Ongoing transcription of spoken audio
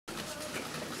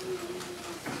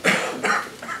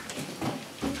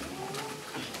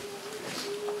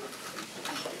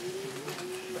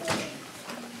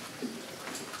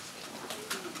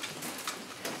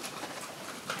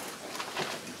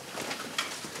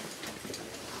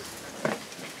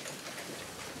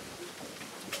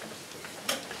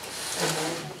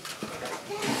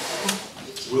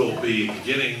I'll be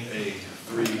beginning a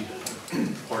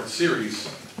three-part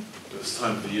series this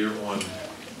time of the year on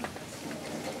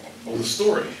the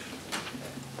story.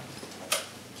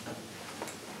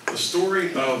 The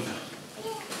story of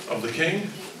the king,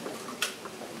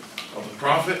 of the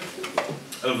prophet,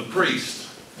 and of the priest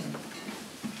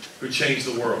who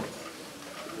changed the world.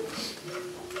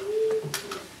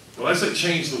 When I say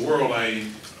change the world, I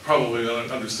probably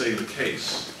understate the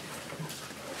case.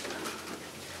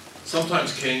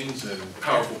 Sometimes kings and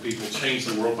powerful people change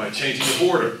the world by changing the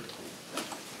border,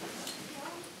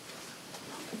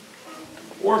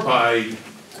 or by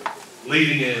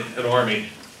leading an army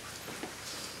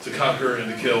to conquer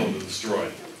and to kill and to destroy.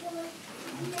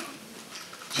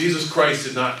 Jesus Christ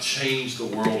did not change the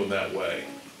world in that way.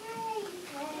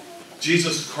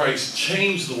 Jesus Christ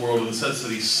changed the world in the sense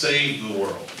that he saved the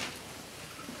world.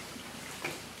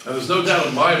 And there's no doubt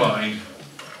in my mind,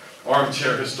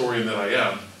 armchair historian that I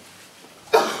am,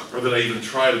 or that I even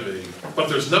try to be, but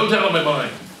there's no doubt in my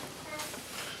mind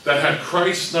that had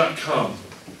Christ not come,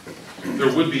 there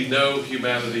would be no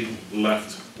humanity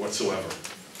left whatsoever.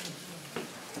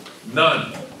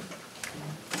 None.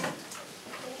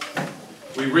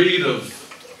 We read of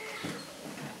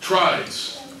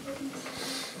tribes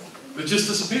that just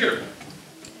disappeared.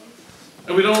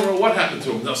 And we don't know what happened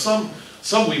to them. Now some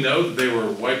we know that they were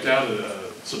wiped out,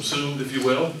 subsumed, if you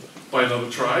will, by another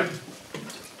tribe.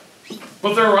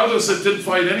 But there are others that didn't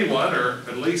fight anyone, or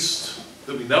at least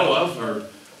that we know of, or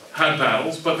had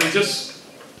battles, but they just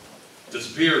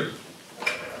disappeared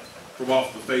from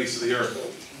off the face of the earth.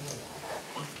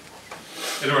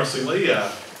 Interestingly,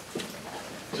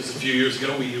 just a few years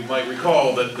ago, you might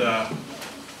recall that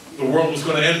the world was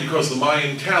going to end because the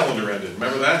Mayan calendar ended.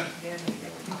 Remember that? It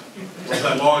wasn't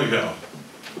that long ago.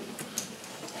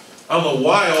 I don't know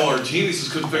why all our geniuses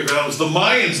couldn't figure it out. It was the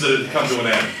Mayans that had come to an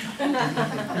end.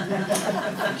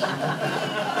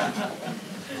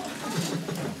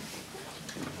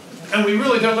 And we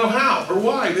really don't know how or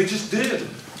why. They just did.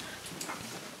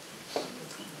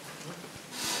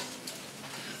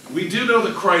 We do know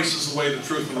that Christ is the way, the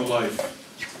truth, and the life.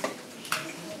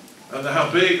 And how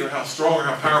big or how strong or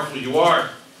how powerful you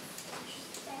are,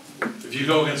 if you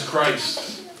go against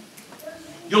Christ,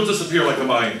 you'll disappear like the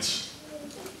Mayans.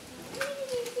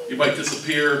 You might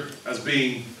disappear as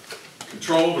being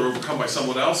controlled or overcome by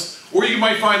someone else, or you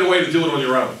might find a way to do it on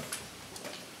your own.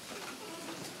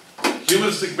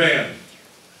 Humanistic man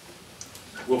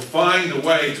will find a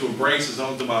way to embrace his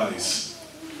own demise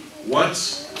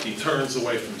once he turns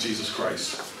away from Jesus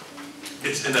Christ.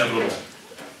 It's inevitable.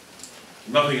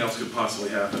 Nothing else could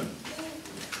possibly happen.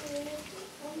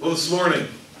 Well, this morning,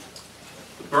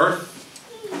 the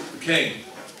birth of the king.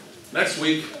 Next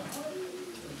week,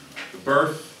 the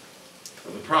birth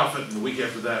of the prophet, and the week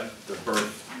after that, the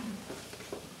birth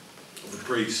of the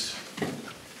priest.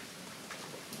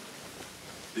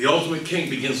 The ultimate king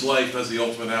begins life as the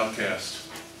ultimate outcast.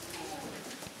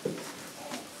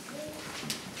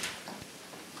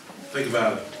 Think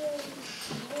about it.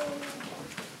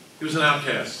 He was an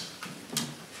outcast.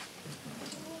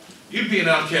 You'd be an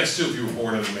outcast too if you were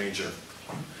born in a manger.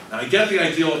 Now, I get the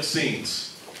idyllic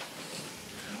scenes.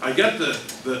 I get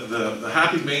the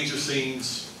happy manger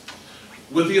scenes,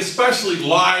 with the especially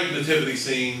live nativity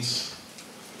scenes,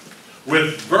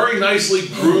 with very nicely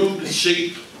groomed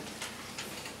sheep,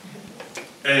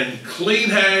 and clean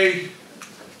hay,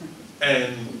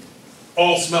 and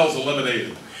all smells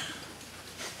eliminated.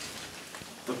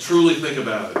 But truly think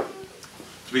about it.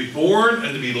 To be born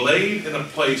and to be laid in a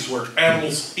place where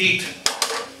animals eat.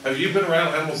 Have you been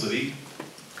around animals that eat?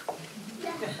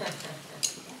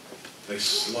 They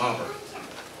slobber.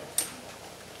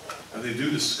 And they do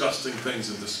disgusting things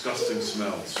and disgusting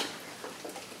smells.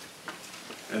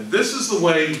 And this is the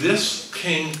way this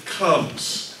king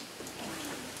comes.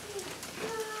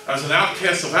 As an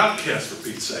outcast of outcasts, for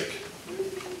Pete's sake.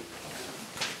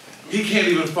 He can't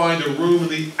even find a room in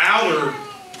the outer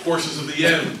portions of the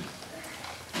inn.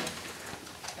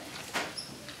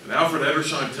 And Alfred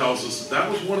Edersheim tells us that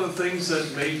was one of the things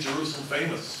that made Jerusalem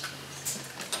famous.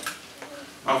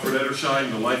 Alfred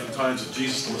Edersheim, The Life and Times of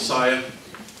Jesus the Messiah.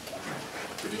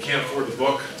 If you can't afford the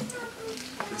book,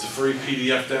 it's a free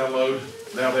PDF download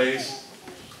nowadays.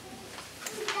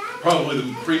 Probably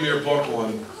the premier book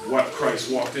on what Christ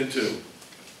walked into,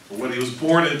 or what he was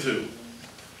born into.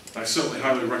 I certainly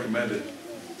highly recommend it.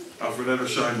 Alfred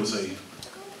Edersheim was a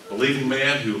believing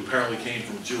man who apparently came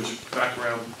from a Jewish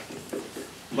background,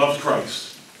 loved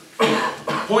Christ.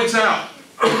 Points out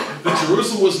that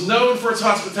Jerusalem was known for its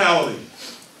hospitality.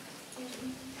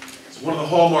 It's one of the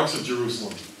hallmarks of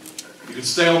Jerusalem. You can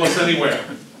stay almost anywhere.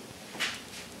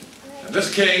 And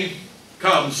this king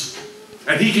comes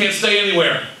and he can't stay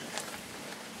anywhere.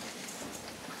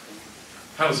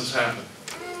 How does this happen?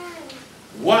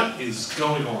 What is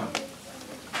going on?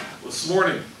 This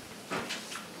morning,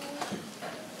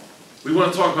 we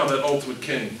want to talk about that ultimate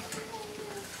king,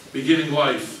 beginning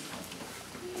life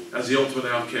as the ultimate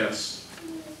outcast.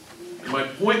 And my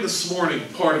point this morning,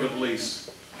 part of it at least,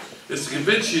 is to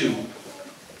convince you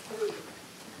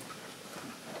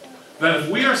that if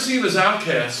we are seen as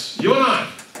outcasts, you and I,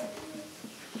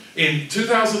 in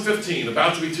 2015,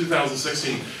 about to be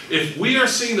 2016, if we are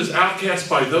seen as outcasts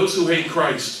by those who hate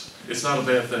Christ, it's not a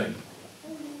bad thing.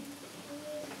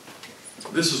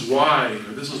 This is why,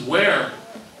 or this is where,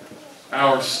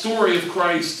 our story of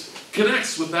Christ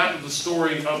connects with that of the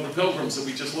story of the pilgrims that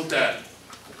we just looked at.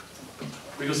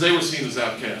 Because they were seen as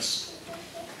outcasts.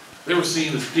 They were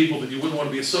seen as people that you wouldn't want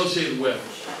to be associated with.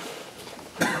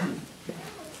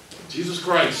 Jesus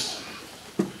Christ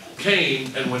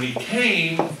came, and when he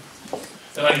came,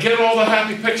 and I get all the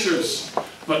happy pictures,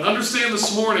 but understand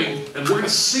this morning, and we're going to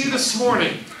see this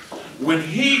morning, when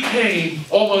he came,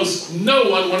 almost no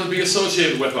one wanted to be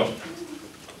associated with him.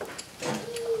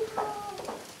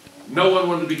 No one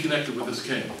wanted to be connected with this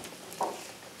king.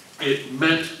 It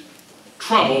meant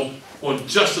trouble on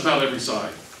just about every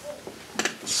side.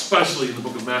 Especially in the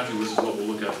book of Matthew, which is what we'll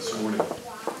look at this morning.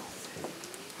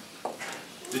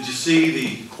 Did you see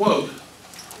the quote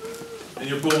in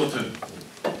your bulletin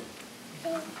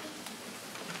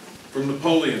from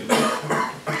Napoleon?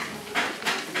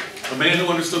 A man who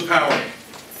understood power.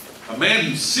 A man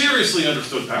who seriously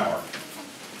understood power.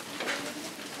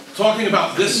 Talking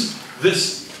about this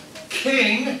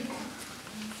king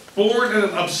born in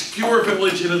an obscure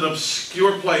village in an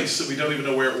obscure place that we don't even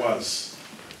know where it was.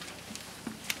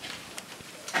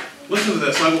 Listen to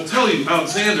this. I will tell you,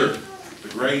 Alexander the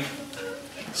Great,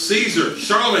 Caesar,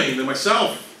 Charlemagne, and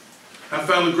myself have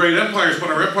founded great empires, but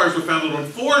our empires were founded on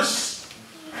force.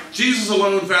 Jesus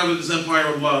alone founded his empire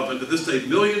on love, and to this day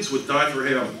millions would die for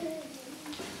him.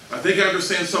 I think I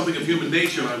understand something of human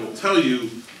nature, and I will tell you,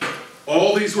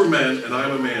 all these were men, and I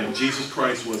am a man. Jesus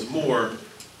Christ was more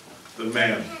than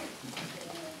man.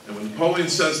 And when Napoleon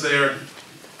says there,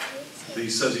 he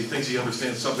says he thinks he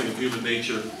understands something of human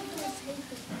nature.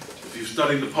 If you've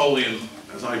studied Napoleon,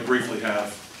 as I briefly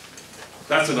have,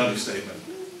 that's an understatement.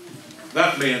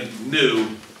 That man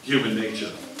knew human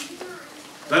nature.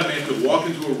 That man could walk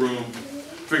into a room,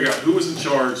 figure out who was in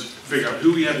charge, figure out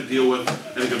who he had to deal with,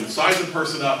 and he could size the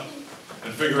person up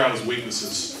and figure out his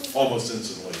weaknesses almost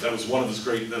instantly. That was one of his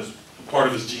that was part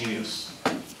of his genius.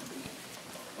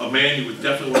 A man you would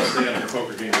definitely want to stay at a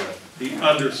poker game with. He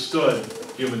understood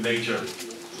human nature.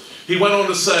 He went on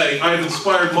to say, I have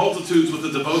inspired multitudes with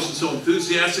a devotion so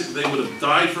enthusiastic that they would have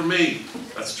died for me.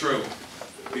 That's true.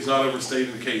 He's not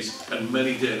overstating the case, and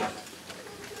many did.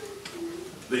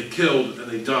 They killed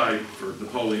and they died for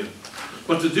Napoleon.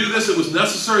 But to do this, it was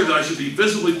necessary that I should be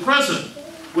visibly present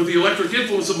with the electric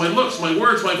influence of my looks, my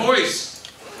words, my voice.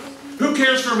 Who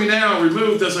cares for me now,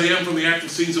 removed as I am from the active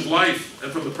scenes of life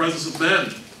and from the presence of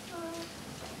men?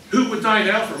 Who would die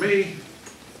now for me?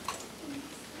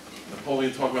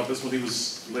 Napoleon talked about this when he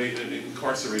was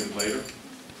incarcerated later.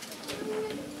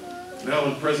 Now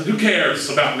in prison, who cares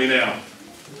about me now?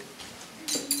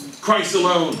 Christ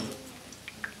alone.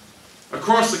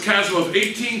 Across the chasm of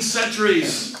 18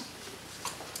 centuries,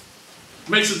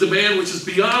 makes a demand which is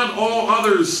beyond all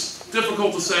others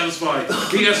difficult to satisfy.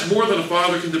 He asks more than a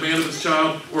father can demand of his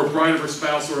child, or a bride of her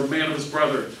spouse, or a man of his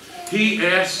brother. He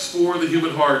asks for the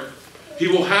human heart. He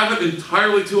will have it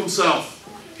entirely to himself.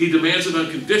 He demands it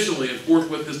unconditionally, and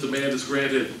forthwith his demand is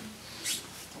granted.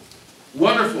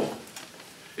 Wonderful.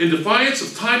 In defiance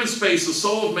of time and space, the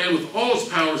soul of man with all its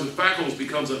powers and faculties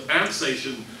becomes an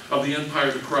annexation of the empire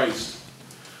of Christ.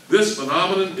 This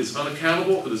phenomenon is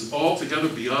unaccountable. It is altogether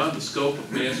beyond the scope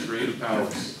of man's creative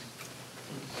powers.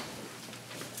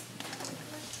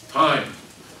 Time,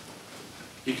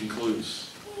 he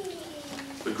concludes.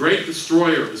 The great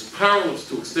destroyer is powerless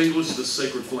to extinguish this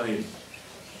sacred flame.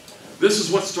 This is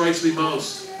what strikes me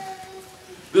most.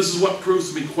 This is what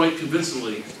proves to me quite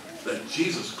convincingly that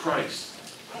Jesus Christ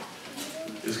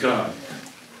is God.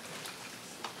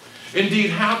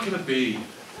 Indeed, how can it be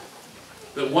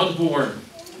that one born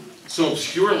so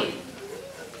obscurely,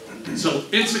 so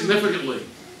insignificantly,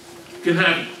 can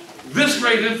have this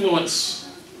great influence,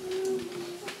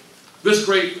 this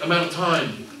great amount of time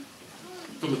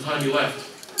from the time he left?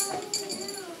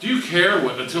 Do you care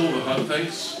what Attila the Hun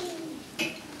thinks?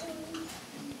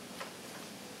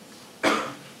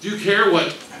 Do you care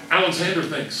what Alexander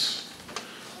thinks?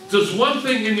 Does one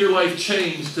thing in your life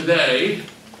change today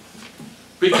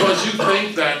because you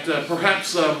think that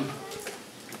perhaps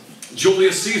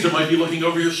Julius Caesar might be looking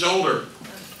over your shoulder.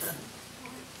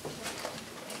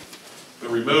 They're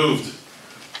removed.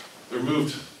 They're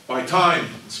moved by time,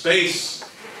 space,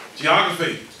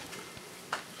 geography.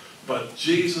 But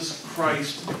Jesus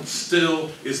Christ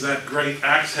still is that great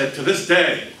axe head to this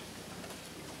day.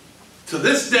 To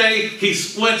this day, he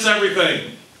splits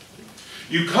everything.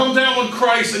 You come down with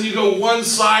Christ and you go one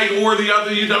side or the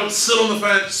other. You don't sit on the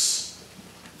fence.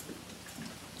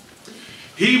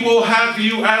 He will have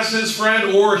you as his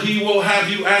friend or he will have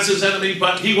you as his enemy,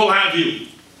 but he will have you.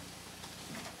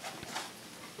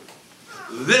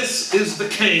 This is the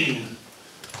Cain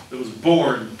that was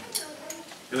born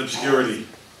in obscurity.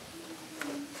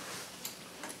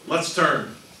 Let's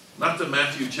turn, not to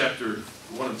Matthew chapter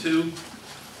 1 and 2,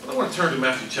 but I want to turn to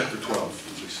Matthew chapter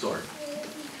 12 as we start.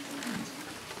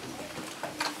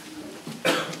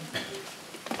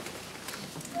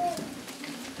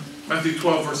 Matthew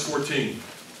 12, verse 14.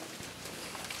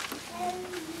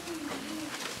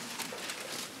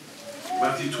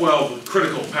 Matthew 12, a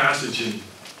critical passage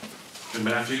in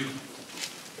Matthew.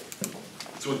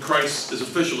 It's when Christ is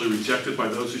officially rejected by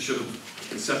those who should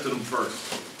have accepted him first.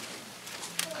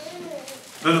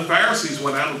 Then the Pharisees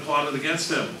went out and plotted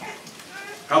against him,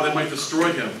 how they might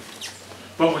destroy him.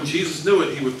 But when Jesus knew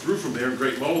it, he withdrew from there, and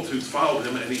great multitudes followed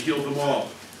him, and he healed them all.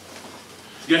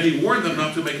 Yet he warned them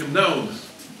not to make him known,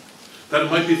 that it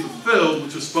might be fulfilled,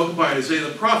 which was spoken by Isaiah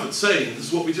the prophet, saying, this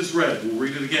is what we just read, we'll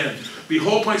read it again.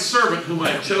 Behold my servant whom I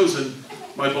have chosen,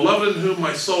 my beloved in whom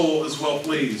my soul is well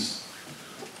pleased.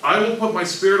 I will put my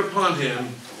spirit upon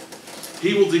him.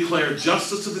 He will declare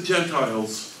justice to the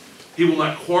Gentiles. He will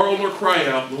not quarrel nor cry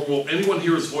out, nor will anyone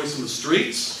hear his voice in the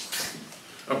streets.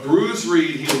 A bruised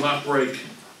reed he will not break,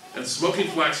 and smoking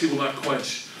flax he will not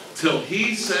quench, till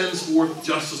he sends forth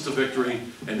justice to victory,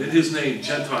 and in his name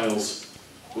Gentiles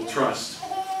will trust.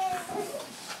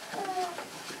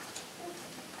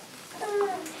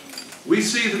 We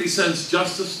see that he sends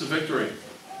justice to victory.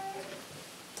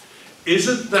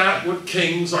 Isn't that what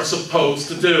kings are supposed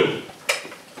to do?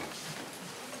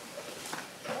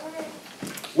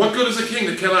 What good is a king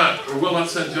that cannot or will not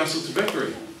send justice to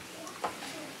victory?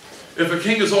 If a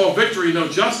king is all victory, no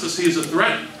justice, he is a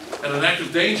threat and an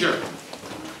active danger.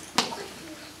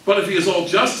 But if he is all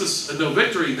justice and no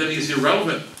victory, then he is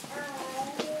irrelevant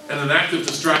and an active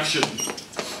distraction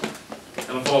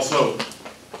and a false hope.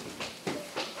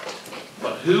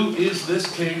 But who is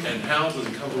this king and how does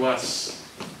he come to us?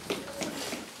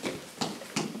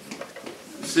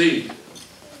 You see,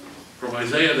 from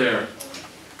Isaiah there,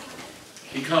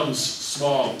 he comes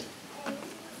small,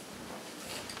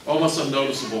 almost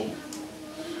unnoticeable.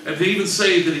 And they even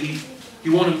say that he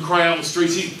won't even cry out in the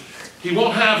streets. He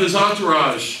won't have his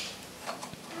entourage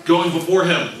going before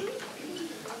him.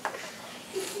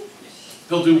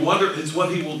 He'll do wonder. It's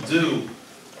what he will do.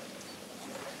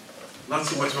 Not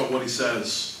so much about what he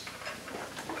says.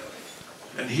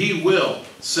 And he will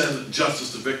send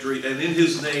justice to victory, and in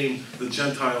his name the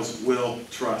Gentiles will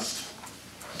trust.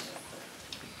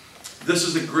 This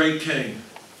is a great king,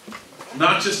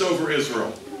 not just over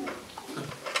Israel,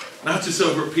 not just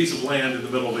over a piece of land in the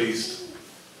Middle East.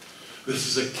 This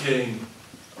is a king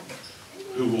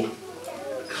who will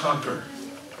conquer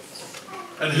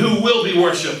and who will be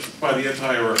worshipped by the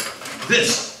entire earth.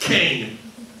 This king,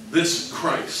 this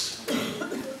Christ.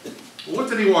 What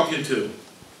did he walk into?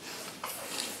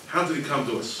 How did he come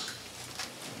to us?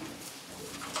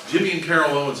 Jimmy and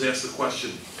Carol Owens asked the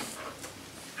question,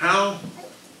 how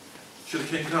should a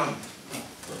king come?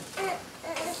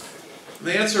 And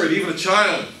they answer it, even a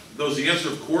child knows the answer,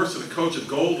 of course, in a coach of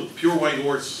gold with a pure white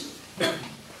horse.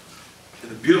 In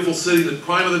a beautiful city, the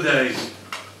prime of the day.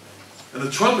 And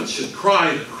the trumpets should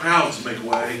cry, the crowds make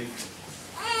way.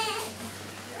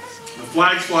 The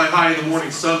flags fly high in the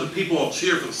morning sun, the people all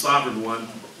cheer for the sovereign one.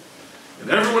 And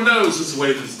everyone knows this is the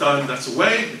way that it's done. That's the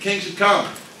way the king should come.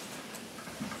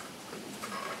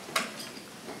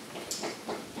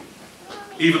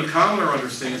 Even a commoner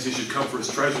understands he should come for his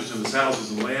treasures in his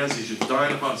houses and lands. He should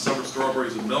dine upon summer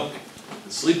strawberries and milk,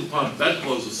 and sleep upon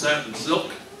bedclothes of satin and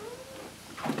silk.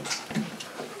 I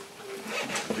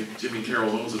think Jimmy and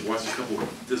Carol Owens have watched a couple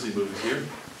of Disney movies here.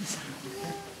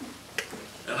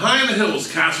 And high in the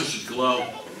hills, castles should glow.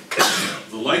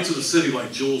 The lights of the city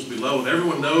like jewels below, and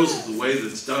everyone knows the way that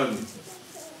it's done.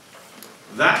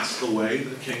 That's the way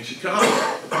that a king should come.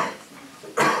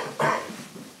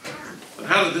 But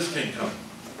how did this king come?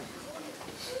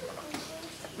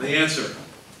 The answer,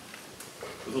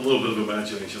 with a little bit of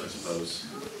imagination, I suppose.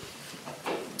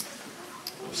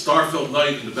 A star-filled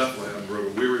night into Bethlehem rode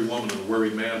a weary woman and a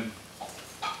worried man.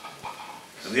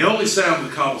 And the only sound in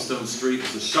the cobblestone street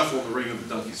is the shuffle and the ring of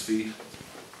the donkey's feet.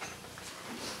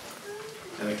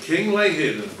 And a king lay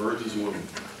hid in a virgin's womb.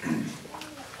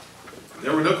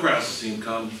 There were no crowds to see him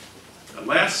come. At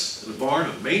last, in the barn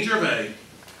of the manger of hay,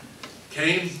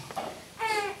 came,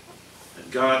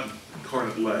 and God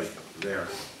incarnate lay there.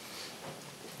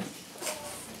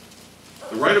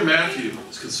 The writer Matthew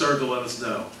is concerned to let us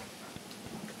know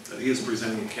that he is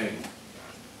presenting a king.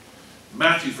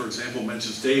 Matthew, for example,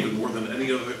 mentions David more than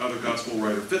any other gospel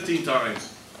writer, 15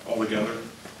 times altogether.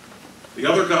 The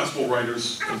other gospel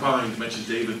writers combined mention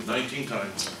David 19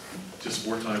 times, just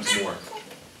 4 times more.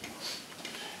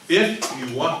 If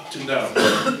you want to know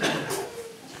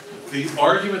the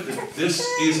argument that this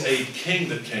is a king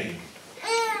that came,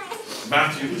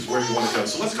 Matthew is where you want to go.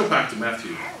 So let's go back to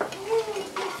Matthew.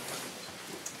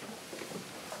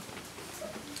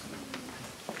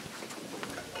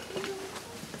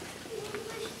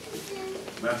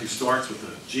 Matthew starts with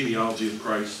the genealogy of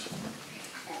Christ.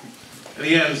 And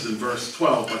he ends in verse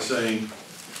 12 by saying,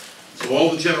 so all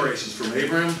the generations from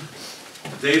Abraham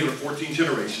to David are 14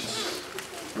 generations.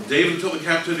 From David until the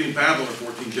captivity in Babylon are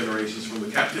 14 generations. From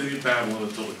the captivity in Babylon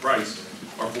until the Christ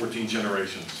are 14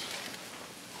 generations.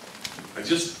 I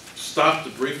just stopped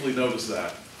to briefly notice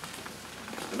that.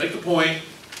 To make the point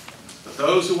that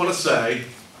those who want to say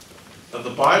that the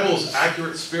Bible is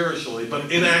accurate spiritually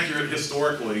but inaccurate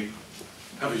historically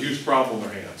have a huge problem on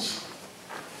their hands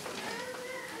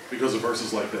because of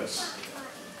verses like this.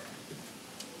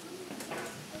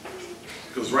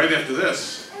 Because right after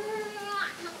this,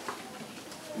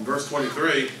 in verse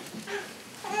 23, look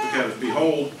at it.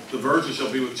 Behold, the virgin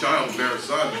shall be with child and bear a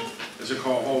son, and shall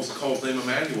call his name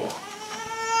Emmanuel.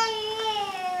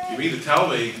 You mean to tell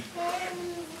me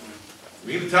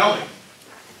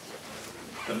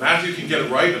that Matthew can get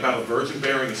it right about a virgin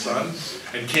bearing a son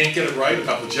and can't get it right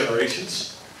about the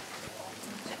generations?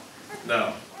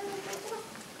 No.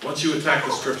 Once you attack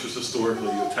the scriptures historically,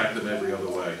 you attack them every other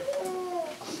way.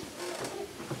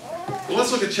 Well,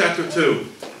 let's look at chapter 2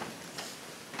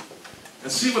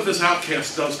 and see what this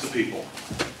outcast does to people.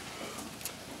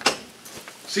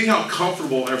 See how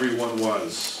comfortable everyone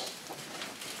was.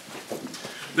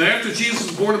 Now after Jesus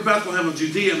was born in Bethlehem of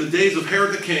Judea in the days of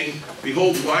Herod the king,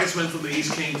 behold, wise men from the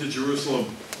east came to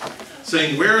Jerusalem,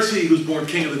 saying, where is he who is born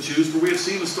king of the Jews? For we have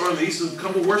seen the star in the east and have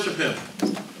come to worship him.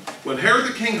 When Herod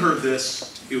the king heard this,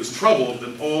 he was troubled,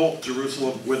 and all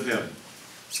Jerusalem with him.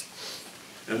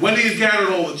 And when he had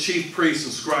gathered all the chief priests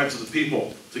and scribes of the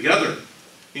people together,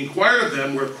 he inquired of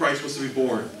them where Christ was to be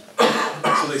born.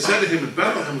 So they said to him, in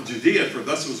Bethlehem of Judea, for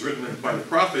thus it was written by the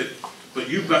prophet, but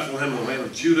you, Bethlehem, in the land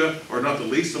of Judah, are not the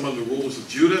least among the rulers of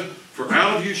Judah, for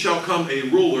out of you shall come a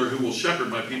ruler who will shepherd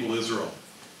my people Israel.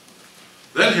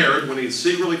 Then Herod, when he had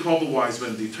secretly called the wise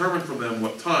men, determined from them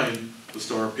what time the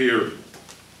star appeared.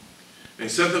 And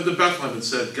he sent them to Bethlehem and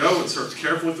said, go and search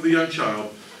carefully for the young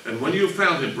child, and when you have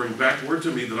found him, bring back word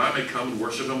to me that I may come and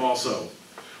worship him also.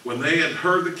 When they had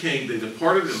heard the king, they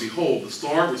departed, and behold, the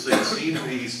star which they had seen in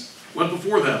the east went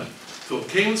before them, till it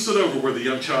came and stood over where the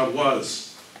young child was.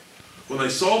 When they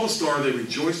saw the star, they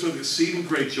rejoiced with exceeding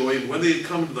great joy, and when they had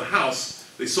come into the house,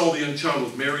 they saw the young child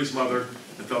with Mary his mother,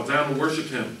 and fell down and worshipped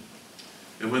him.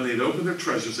 And when they had opened their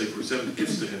treasures, they presented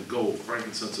gifts to him, gold,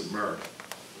 frankincense, and myrrh.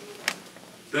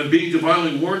 Then being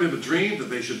divinely warned in a dream that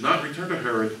they should not return to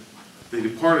Herod, they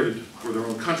departed for their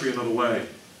own country another way.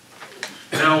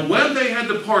 Now when they had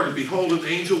departed, behold, an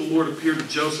angel of the Lord appeared to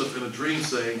Joseph in a dream,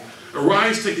 saying,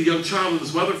 arise, take the young child and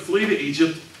his mother, flee to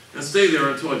Egypt, and stay there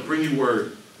until I bring you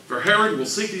word. For Herod will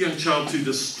seek the young child to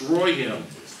destroy him.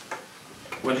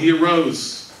 When he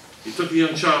arose, he took the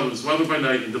young child and his mother by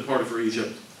night and departed for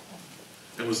Egypt,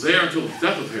 and was there until the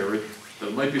death of Herod, that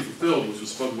it might be fulfilled, which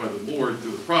was spoken by the Lord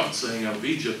through the prophet, saying, out of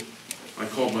Egypt I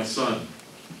called my son.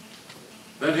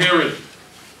 Then Herod,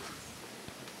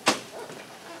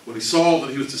 when he saw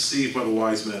that he was deceived by the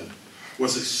wise men,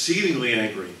 was exceedingly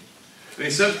angry. And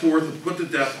he sent forth and put to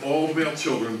death all the male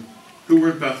children who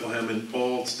were in Bethlehem and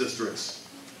all its districts,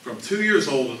 from 2 years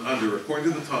old and under,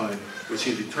 according to the time which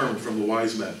he determined from the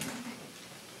wise men.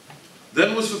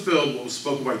 Then was fulfilled what was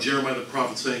spoken by Jeremiah the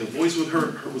prophet, saying, a voice was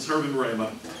heard in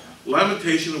Ramah,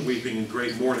 lamentation and weeping and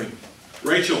great mourning.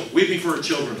 Rachel, weeping for her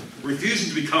children, refusing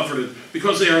to be comforted,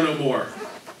 because they are no more.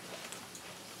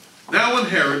 Now when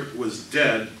Herod was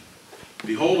dead,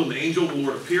 behold, an angel of the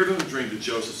Lord appeared in a dream to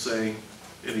Joseph, saying,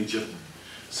 in Egypt,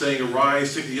 saying,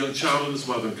 arise, take the young child and his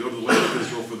mother, and go to the land of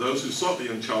Israel, for those who sought the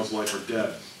young child's life are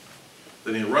dead.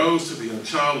 Then he arose, took the young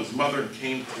child and his mother, and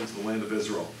came into the land of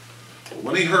Israel. But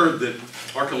when he heard that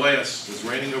Archelaus was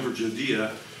reigning over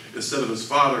Judea instead of his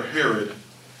father Herod,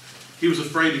 he was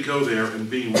afraid to go there, and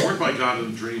being warned by God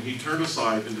in a dream, he turned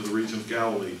aside into the region of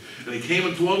Galilee. And he came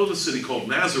and dwelt in a city called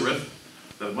Nazareth,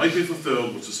 that it might be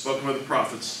fulfilled, which was spoken by the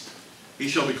prophets, he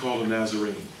shall be called a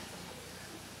Nazarene.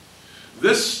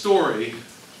 This story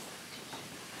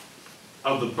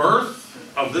of the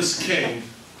birth of this king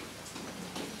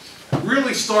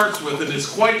really starts with and is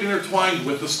quite intertwined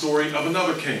with the story of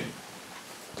another king.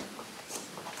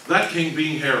 That king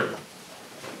being Herod.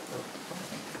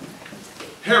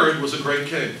 Herod was a great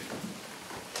king.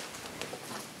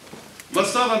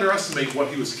 Let's not underestimate what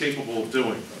he was capable of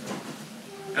doing.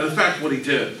 And in fact, what he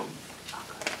did.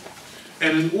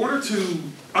 And in order to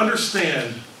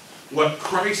understand what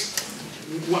Christ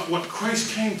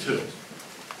came to,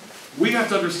 we have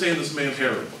to understand this man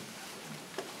Herod.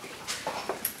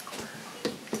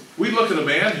 We look at a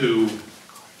man who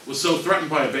was so threatened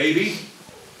by a baby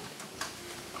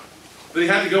that he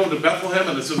had to go into Bethlehem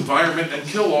and its environment and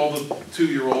kill all the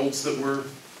 2-year-olds that were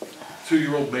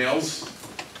 2-year-old males.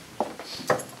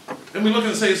 And we look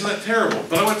and say, isn't that terrible?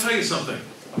 But I want to tell you something.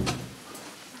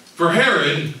 For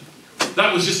Herod,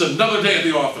 that was just another day at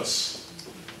the office.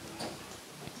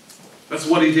 That's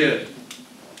what he did.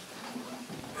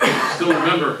 I still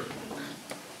remember,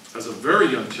 as a very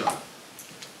young child,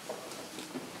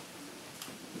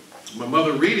 my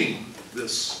mother reading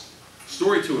this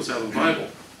story to us out of the Bible.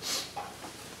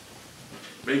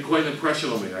 Made quite an impression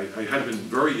on me. I had been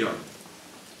very young.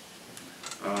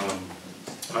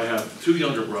 I have 2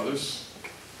 younger brothers.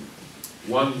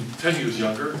 One 10 years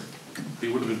younger. He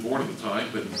would have been born at the time,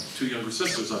 but 2 younger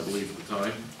sisters, I believe, at the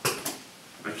time.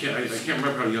 I can't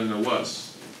remember how young I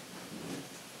was.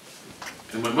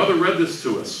 And my mother read this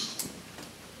to us.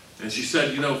 And she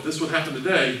said, you know, if this would happen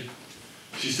today,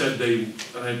 she said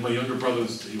I had my younger brother,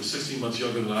 he was 16 months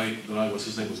younger than I was.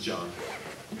 His name was John.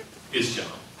 Is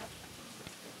John.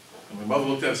 And my mother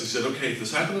looked at us and said, okay, if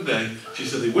this happened today, she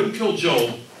said they wouldn't kill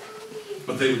Joel,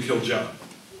 but they would kill John.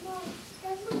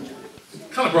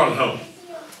 Kind of brought it home.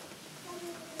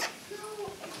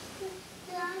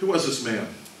 Who was this man?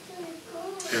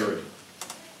 Herod.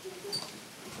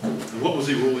 And what was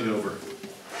he ruling over?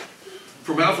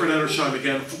 From Alfred Edersheim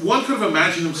again, one could have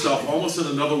imagined himself almost in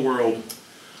another world,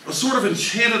 a sort of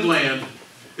enchanted land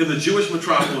in the Jewish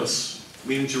metropolis,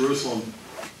 meaning Jerusalem,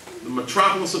 the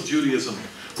metropolis of Judaism,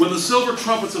 when the silver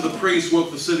trumpets of the priests woke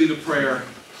the city to prayer,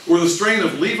 or the strain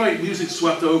of Levite music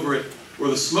swept over it, or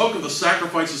the smoke of the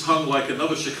sacrifices hung like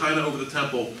another Shekinah over the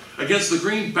temple, against the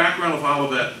green background of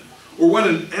Olivet, or when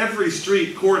in every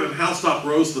street, court, and housetop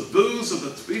rose the booths of the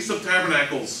Feast of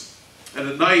Tabernacles, and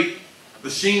at night the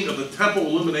sheen of the temple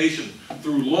illumination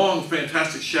threw long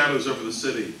fantastic shadows over the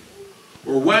city,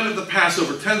 or when at the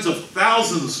Passover tens of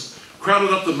thousands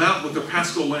crowded up the mountain with their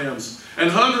paschal lambs, and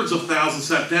hundreds of thousands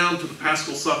sat down to the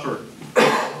paschal supper,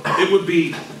 it would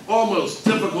be almost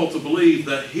difficult to believe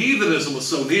that heathenism was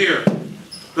so near,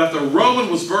 that the Roman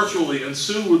was virtually and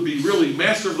soon would be really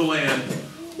master of the land,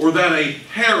 or that a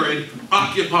Herod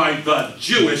occupied the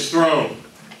Jewish throne.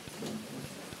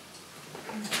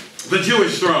 The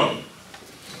Jewish throne.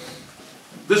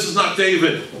 This is not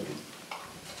David.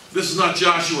 This is not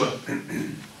Joshua.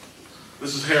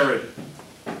 This is Herod.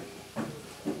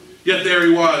 Yet there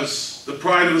he was, the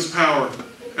pride of his power,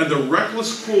 and the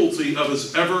reckless cruelty of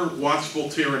his ever-watchful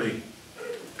tyranny.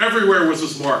 Everywhere was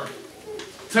his mark.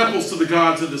 Temples to the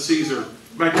gods and to Caesar,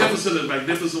 magnificent and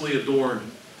magnificently adorned.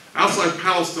 Outside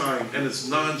Palestine and its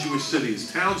non-Jewish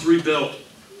cities, towns rebuilt.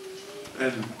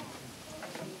 And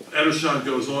Edersheim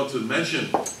goes on to mention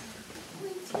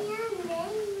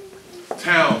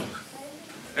town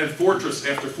and fortress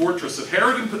after fortress that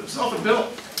Herod himself had built.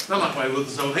 Not by with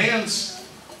his own hands.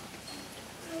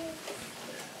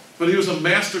 But he was a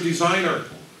master designer.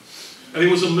 And he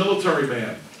was a military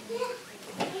man.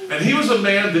 And he was a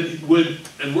man that would,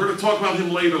 and we're going to talk about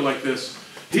him later like this,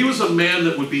 he was a man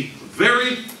that would be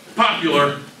very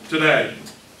popular today.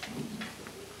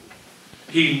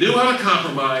 He knew how to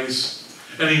compromise,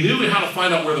 and he knew how to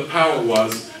find out where the power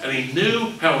was, and he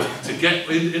knew how to get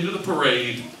into the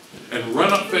parade and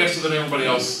run up faster than everybody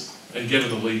else and get in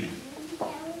the lead.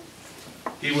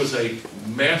 He was a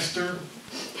master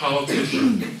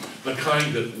politician, the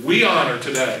kind that we honor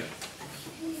today.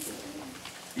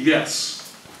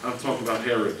 Yes, I'm talking about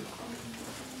Herod.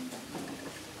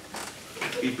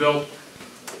 He built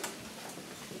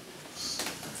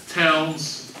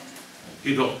towns,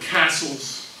 he built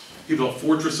castles, he built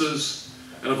fortresses,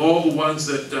 and of all the ones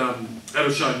that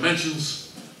Edersheim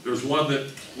mentions, there's one that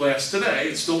lasts today,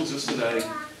 it still exists today,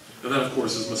 and then of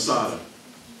course is Masada,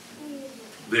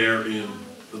 there in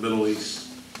the Middle East.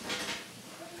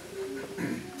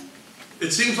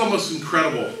 It seems almost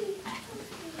incredible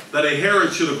that a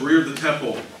Herod should have reared the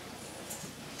temple,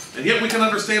 and yet we can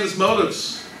understand his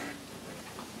motives.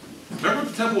 Remember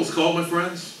what the temple was called, my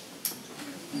friends?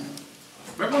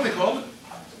 Remember what they called it?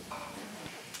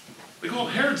 They called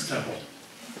it Herod's temple.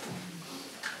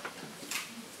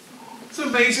 It's an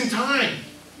amazing time.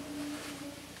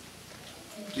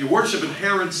 You worship in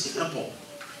Herod's temple.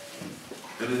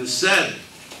 And it is said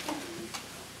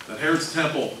that Herod's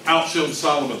temple outshone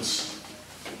Solomon's.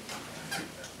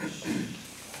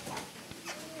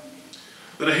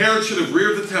 That a Herod should have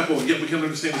reared the temple, and yet we can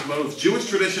understand his motives. Jewish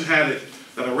tradition had it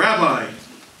that a rabbi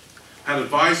had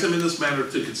advised him in this manner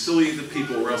to conciliate the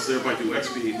people, or else thereby to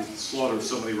expiate the slaughter of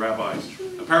so many rabbis.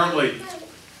 Apparently,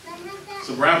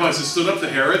 some rabbis had stood up to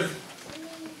Herod,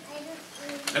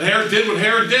 and Herod did what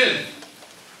Herod did.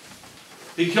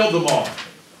 He killed them all.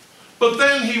 But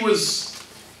then he was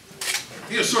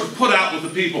sort of put out with the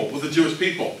people, with the Jewish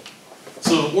people.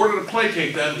 So in order to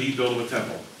placate them, he built them a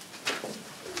temple.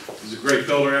 He was a great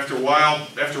builder after a while.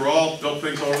 After all, built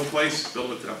things all over the place, built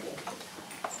him a temple.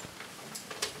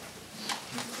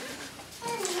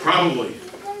 Probably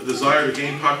a desire to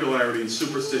gain popularity and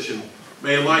superstition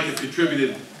may alike have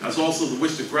contributed, as also the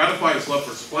wish to gratify his love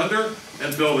for splendor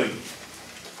and building.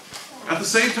 At the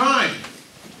same time,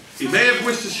 he may have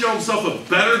wished to show himself a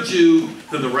better Jew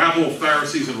than the rabble of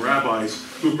Pharisees and rabbis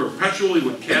who perpetually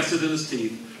would cast it in his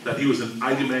teeth that he was an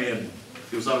Idumean.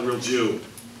 He was not a real Jew.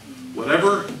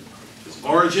 Whatever his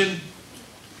origin,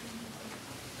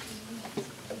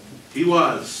 he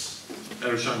was,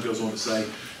 Edersheim goes on to say,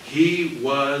 he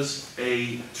was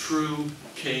a true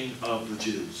king of the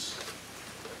Jews.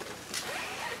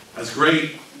 As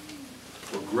great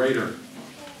or greater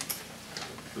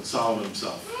than Solomon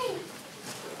himself.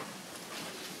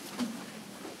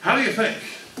 How do you think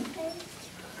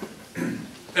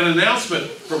an announcement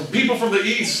from people from the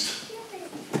East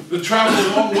that traveled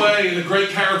a long way in a great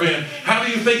caravan, how do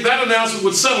you think that announcement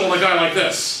would settle on a guy like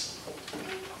this?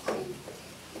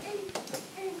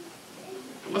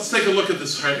 Let's take a look at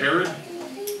this Herod.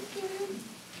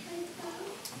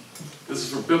 This is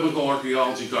from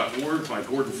biblicalarchaeology.org by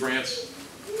Gordon France.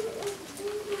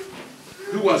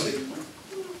 Who was he?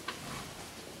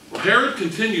 Well, Herod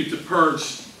continued to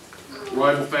purge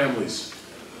rival families.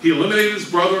 He eliminated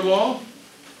his brother-in-law,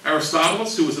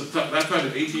 Aristobulus, who was at that time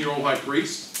an 18-year-old high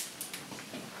priest.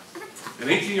 An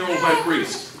 18-year-old high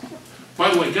priest.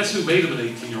 By the way, guess who made him an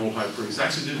 18-year-old high priest?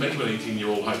 Actually didn't make him an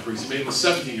 18-year-old high priest. He made him a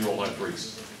 17-year-old high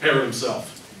priest. Herod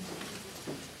himself.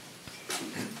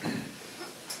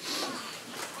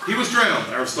 He was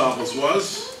drowned, Aristobulus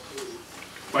was,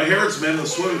 by Herod's men in the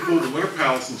swimming pool of the Winter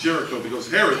Palace in Jericho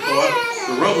because Herod thought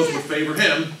the Romans would favor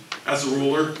him as a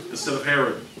ruler instead of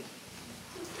Herod.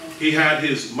 He had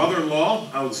his mother-in-law,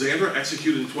 Alexandra,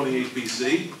 executed in 28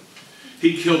 BC.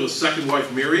 He killed his second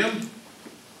wife, Miriam.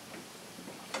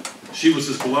 She was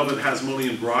his beloved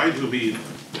Hasmonean bride, whom he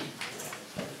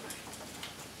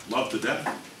loved to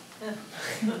death.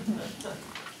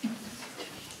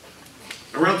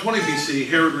 Around 20 BC,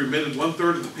 Herod remitted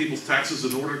 1/3 of the people's taxes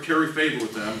in order to curry favor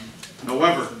with them.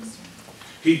 However,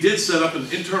 he did set up an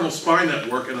internal spy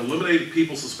network and eliminated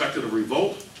people suspected of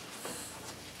revolt.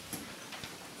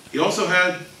 He also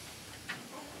had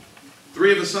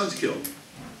 3 of his sons killed.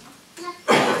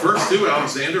 The first 2,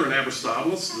 Alexander and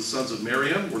Aristobulus, the sons of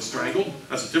Miriam, were strangled.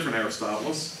 That's a different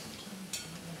Aristobulus.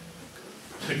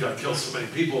 He got killed so many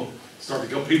people, started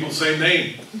to kill people with the same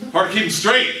name. Hard to keep them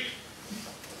straight.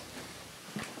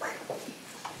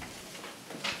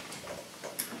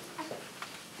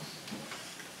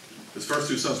 His first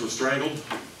 2 sons were strangled.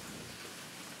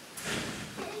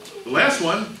 The last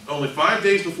one, only 5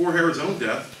 days before Herod's own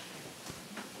death,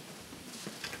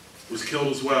 was killed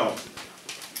as well.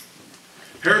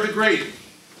 Herod the Great.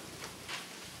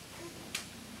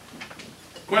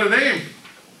 Quite a name.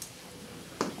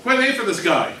 Quite a name for this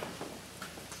guy.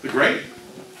 The Great.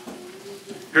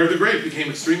 Herod the Great became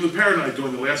extremely paranoid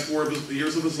during the last 4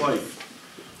 years of his life.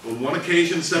 On one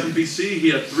occasion, 7 BC, he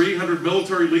had 300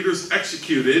 military leaders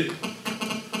executed.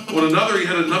 On another, he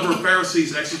had a number of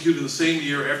Pharisees executed in the same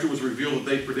year after it was revealed that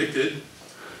they predicted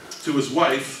to his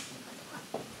wife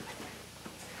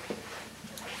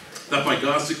that by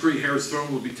God's decree, Herod's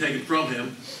throne would be taken from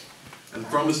him and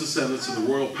from his descendants, and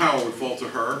the royal power would fall to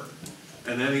her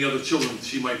and any other children that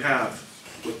she might have.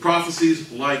 With prophecies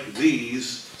like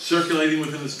these circulating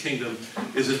within his kingdom,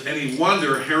 is it any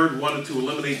wonder Herod wanted to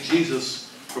eliminate Jesus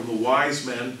from the wise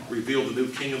men revealed the new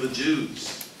king of the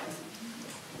Jews?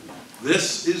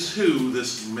 This is who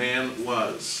this man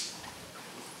was.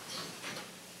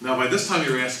 Now, by this time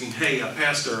you're asking, hey,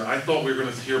 Pastor, I thought we were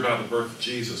going to hear about the birth of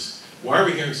Jesus. Why are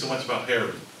we hearing so much about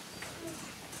Herod?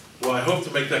 Well, I hope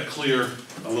to make that clear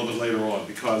a little bit later on,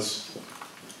 because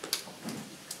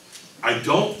I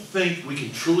don't think we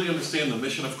can truly understand the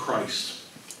mission of Christ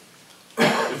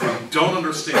if we don't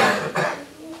understand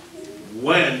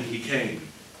when he came.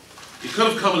 He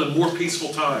could have come at a more peaceful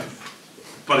time,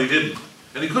 but he didn't.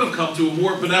 And he could have come to a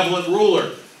more benevolent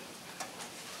ruler,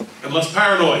 and less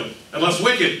paranoid, and less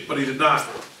wicked, but he did not.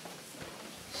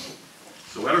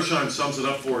 So Edersheim sums it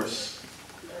up for us.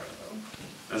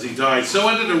 As he died, so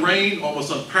ended a reign almost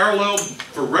unparalleled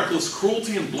for reckless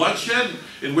cruelty and bloodshed,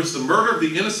 in which the murder of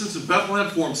the innocents in Bethlehem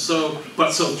formed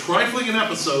but so trifling an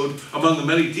episode among the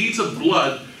many deeds of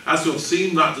blood as to have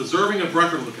seemed not deserving of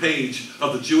record on the page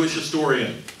of the Jewish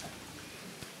historian.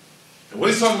 And what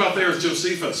he's talking about there is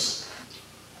Josephus.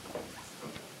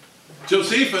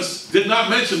 Josephus did not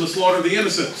mention the slaughter of the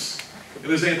innocents in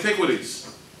his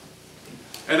Antiquities.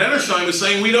 And Edersheim is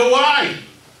saying we know why.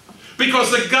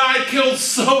 Because the guy killed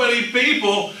so many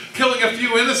people, killing a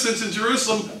few innocents in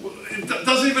Jerusalem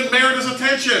doesn't even merit his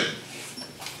attention.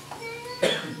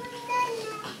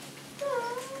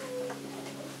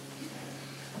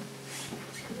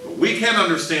 We can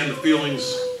understand the feelings,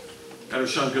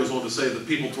 Edersheim goes on to say, of the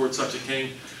people towards such a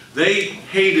king. They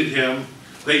hated him.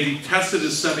 They detested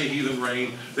his semi-heathen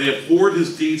reign. They abhorred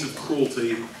his deeds of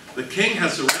cruelty. The king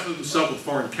has surrounded himself with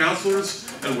foreign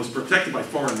counselors and was protected by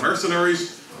foreign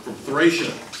mercenaries from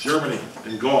Thracia, Germany,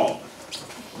 and Gaul,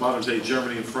 modern-day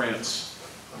Germany and France.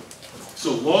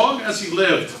 So long as he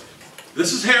lived,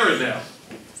 this is Herod now.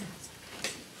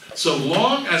 So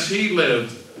long as he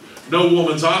lived, no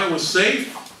woman's honor was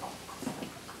safe,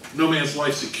 no man's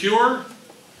life secure.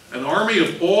 An army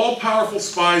of all-powerful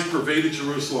spies pervaded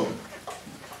Jerusalem.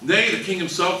 Nay, the king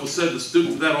himself was said to stoop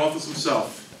to that office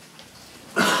himself.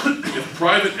 If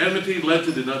private enmity led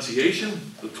to denunciation,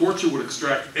 the torture would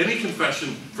extract any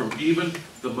confession from even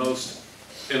the most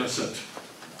innocent.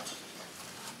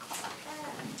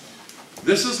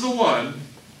 This is the one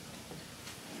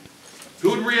who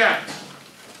would react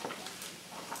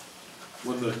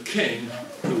when the king,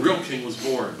 the real king, was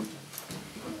born.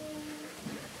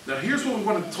 Now here's what we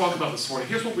want to talk about this morning.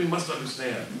 Here's what we must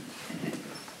understand.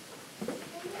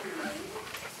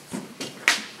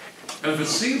 And if it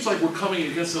seems like we're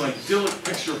coming against an idyllic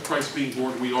picture of Christ being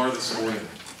born, we are this morning.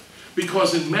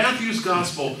 Because in Matthew's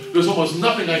gospel, there's almost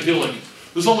nothing idyllic.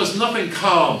 There's almost nothing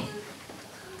calm.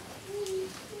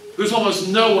 There's almost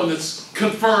no one that's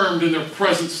confirmed in their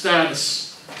present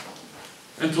status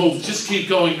and told, just keep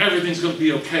going, everything's going to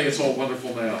be okay, it's all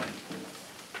wonderful now.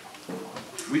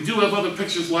 We do have other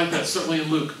pictures like that, certainly in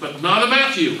Luke, but not in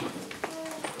Matthew.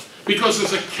 Because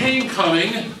there's a king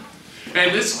coming,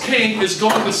 and this king is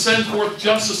going to send forth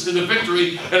justice into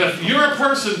victory. And if you're a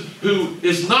person who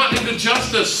is not into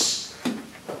justice,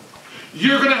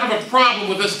 you're going to have a problem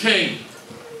with this king.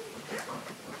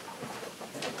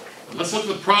 Let's look at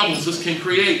the problems this king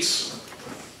creates.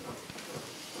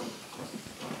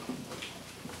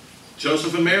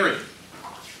 Joseph and Mary.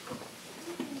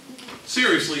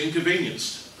 Seriously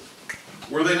inconvenienced.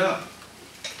 Were they not?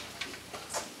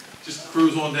 Just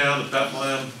cruise on down to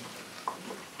Bethlehem.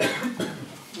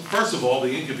 First of all,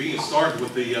 the inconvenience started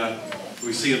with the,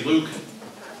 we see in Luke,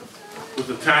 with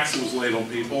the tax that was laid on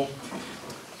people.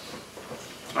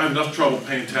 I have enough trouble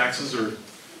paying taxes, or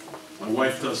my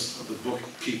wife does the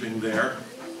bookkeeping there.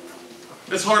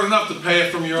 It's hard enough to pay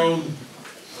it from your own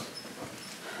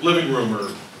living room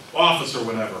or office or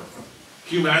whatever.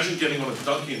 Can you imagine getting on a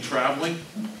donkey and traveling?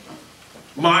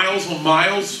 Miles on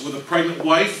miles with a pregnant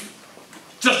wife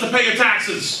just to pay your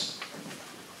taxes.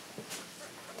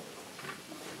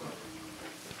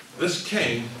 This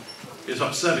king is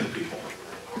upsetting people.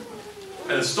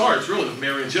 And it starts really with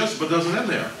Mary and Joseph, but doesn't end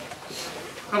there.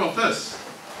 How about this?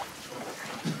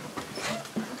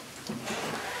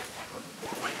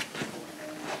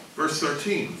 Verse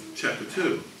 13, chapter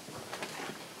 2.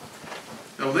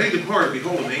 Now when they departed,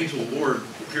 behold, an angel of the Lord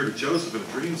appeared to Joseph in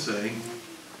a dream, saying,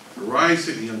 Arise,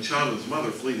 take the young child and his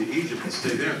mother, flee to Egypt, and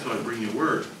stay there until I bring you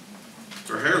word.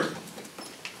 For Herod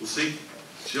will seek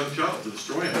this young child to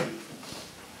destroy him.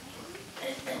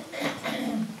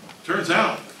 Turns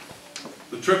out,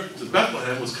 the trip to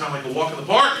Bethlehem was kind of like a walk in the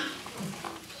park.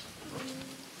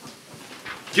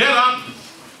 Get up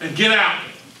and get out.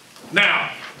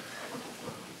 Now.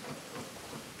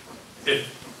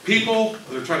 If people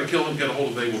that are trying to kill him get a hold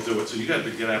of him, they will do it. So you got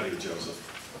to get out of here, Joseph.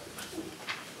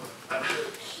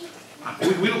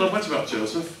 We don't know much about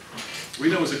Joseph. We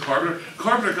know he's a carpenter.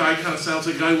 Carpenter guy kind of sounds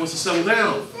like a guy who wants to settle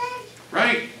down.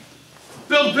 Right?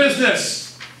 Build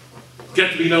business.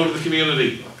 Get to be known to the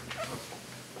community.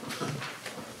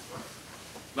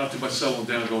 Not too much settling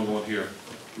down going on here.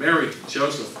 Mary,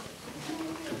 Joseph,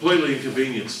 completely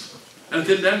inconvenienced. And it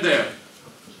didn't end there.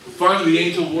 Finally, the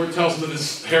angel of the Lord tells him that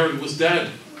his Herod was dead.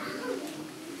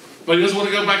 But he doesn't want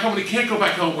to go back home, and he can't go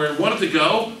back home where he wanted to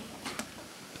go,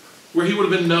 where he would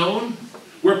have been known,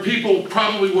 where people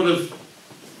probably would have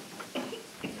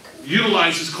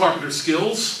utilized his carpenter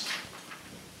skills.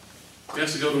 He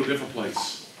has to go to a different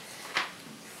place.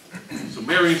 So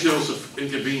Mary and Joseph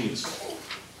inconvenienced.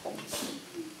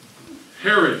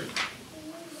 Herod,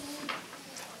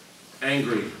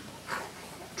 angry.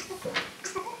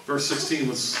 Verse 16,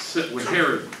 when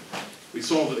Herod, we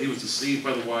saw that he was deceived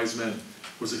by the wise men,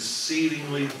 was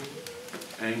exceedingly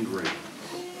angry.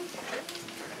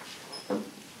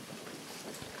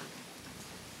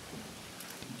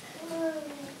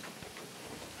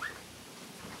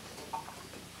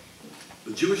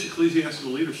 The Jewish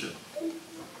ecclesiastical leadership,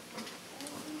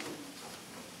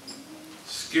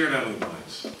 scared out of their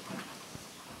minds.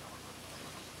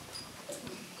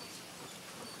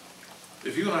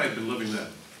 If you and I had been living then,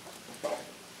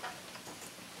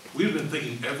 we've been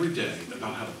thinking every day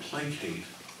about how to placate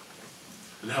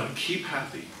and how to keep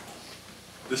happy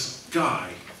this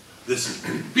guy, this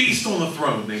beast on the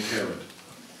throne named Herod.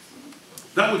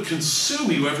 That would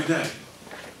consume you every day.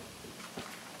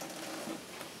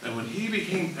 And when he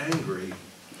became angry,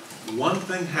 one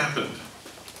thing happened.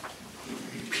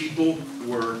 People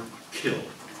were killed.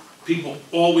 People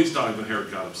always died when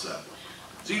Herod got upset.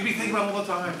 So you'd be thinking about it all the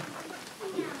time.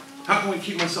 How can we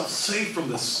keep myself safe from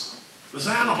this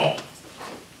animal?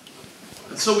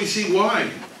 And so we see why.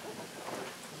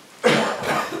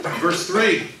 Verse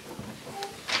 3.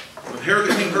 When Herod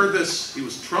the king heard this, he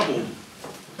was troubled,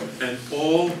 and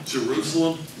all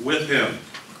Jerusalem with him.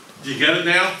 Do you get it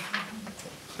now?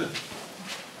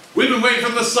 We've been waiting for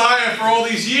the Messiah for all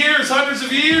these years, hundreds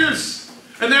of years,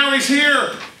 and now he's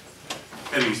here.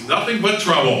 And he's nothing but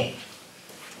trouble.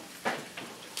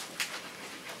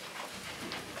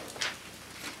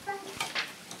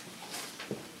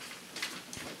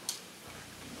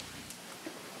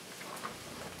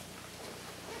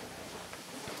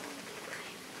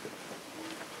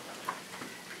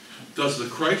 Does the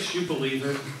Christ you believe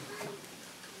in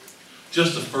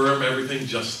just affirm everything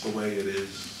just the way it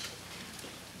is?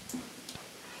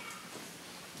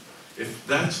 If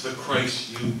that's the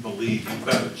Christ you believe, you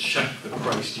better check the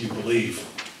Christ you believe.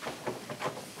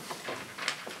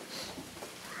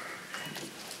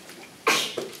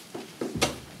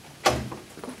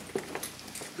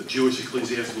 The Jewish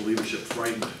ecclesiastical leadership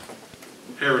frightened.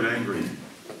 Herod angry.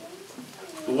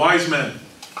 The wise men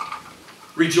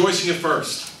rejoicing at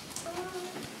first.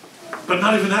 But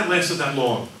not even that lasted that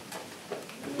long.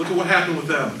 Look at what happened with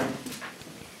them.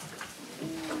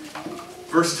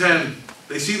 Verse 10,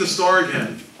 they see the star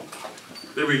again.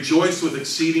 They rejoice with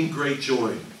exceeding great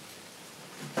joy.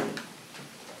 And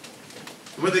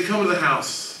when they come to the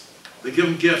house, they give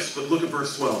them gifts, but look at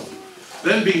verse 12.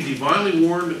 Then being divinely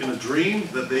warned in a dream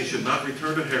that they should not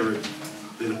return to Herod,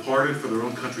 they departed for their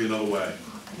own country another way.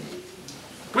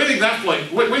 What do you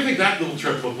think that little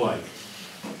trip looked like?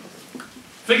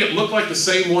 Think it looked like the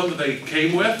same one that they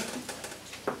came with?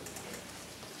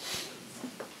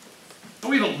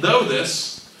 We don't know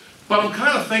this, but I'm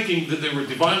kind of thinking that they were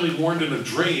divinely warned in a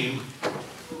dream,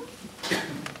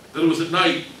 that it was at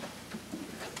night.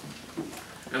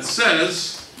 And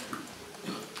says,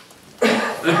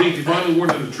 that being divinely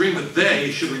warned in a dream that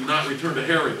they should not return to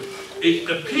Herod. It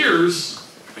appears,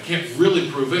 I can't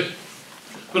really prove it,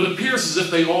 but it appears as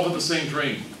if they all had the same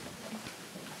dream.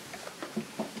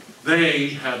 They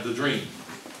had the dream.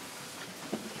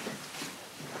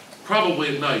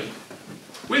 Probably at night.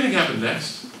 What do you think happened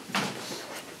next?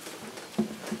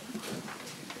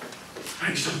 I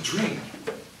just had a dream.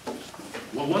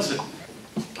 What was it?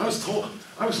 I was told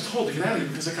to get out of here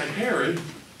because that guy Herod,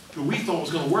 who we thought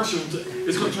was going to worship him,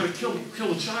 is going to try to kill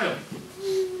the child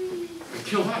and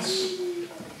kill us.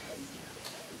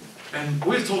 And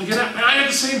we were told to get out. And I had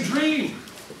the same dream.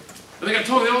 I think I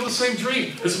told you they all had the same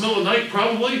dream. It's the middle of the night,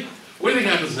 probably. What do you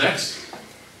think happens next?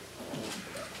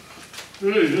 I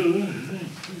had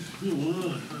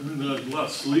a lot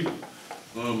of sleep.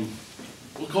 We'll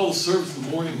call the service in the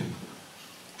morning and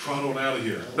trot on out of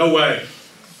here. No way.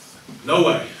 No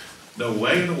way. No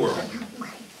way in the world.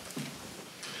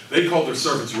 They called their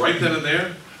servants right then and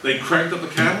there. They cranked up the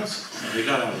camels. And they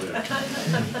got out of there.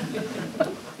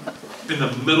 In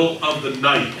the middle of the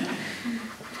night.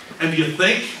 And you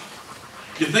think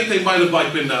they might have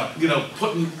like been,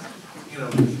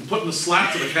 putting the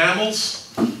slack to the camels?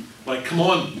 Like, come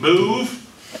on, move.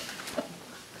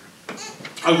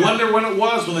 I wonder when it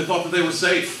was when they thought that they were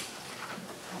safe.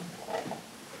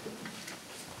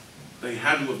 They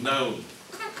had to have known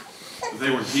that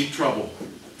they were in deep trouble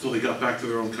until they got back to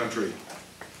their own country.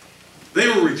 They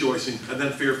were rejoicing and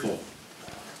then fearful.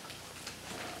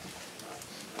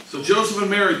 So Joseph and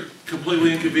Mary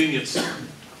completely inconvenienced.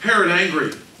 Herod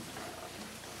angry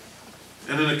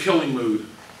and in a killing mood.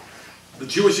 The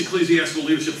Jewish ecclesiastical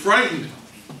leadership frightened.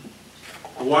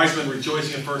 The wise men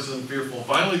rejoicing at first and fearful.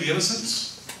 Finally, the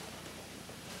innocents,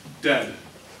 dead.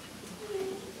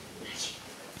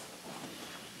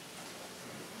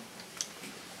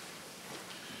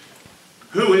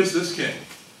 Who is this king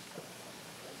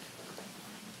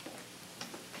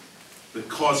that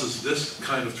causes this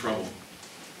kind of trouble?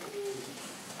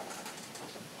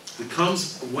 It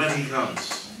comes when he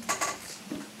comes.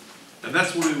 And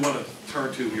that's what we want to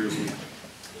turn to here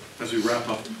as we wrap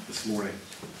up this morning.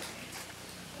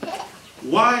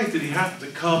 Why did he have to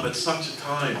come at such a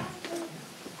time,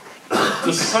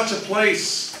 to such a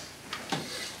place,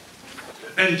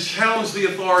 and challenge the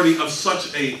authority of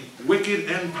such a wicked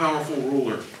and powerful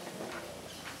ruler?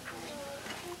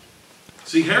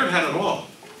 See, Herod had it all.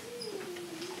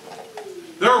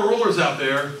 There are rulers out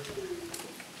there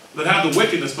that have the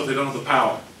wickedness, but they don't have the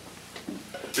power.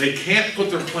 They can't put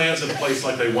their plans in place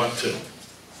like they want to.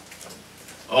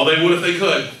 Oh, they would if they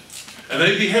could. And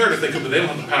they'd be Herod if they could, but they don't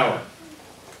have the power.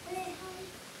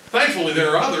 Thankfully,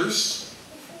 there are others,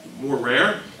 more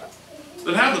rare,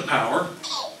 that have the power,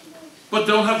 but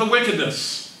don't have the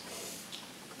wickedness.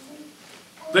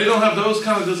 They don't have those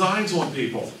kind of designs on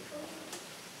people.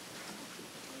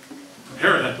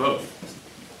 Herod had both.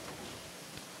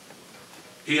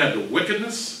 He had the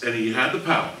wickedness and he had the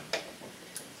power.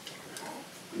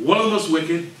 One of the most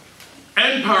wicked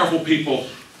and powerful people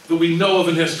that we know of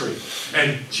in history.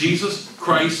 And Jesus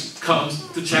Christ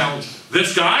comes to challenge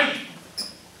this guy.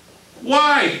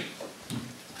 Why?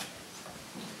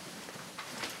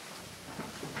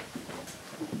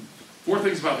 Four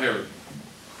things about Herod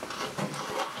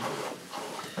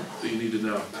that you need to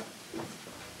know.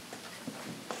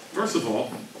 First of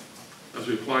all, as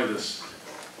we apply this,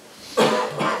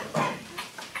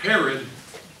 Herod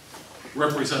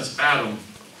represents Adam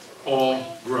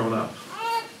all grown up.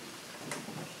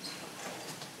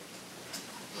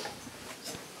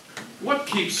 What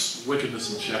keeps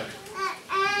wickedness in check?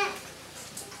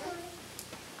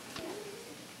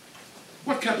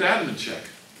 What kept Adam in check?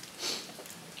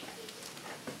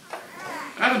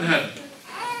 Adam had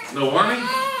no army.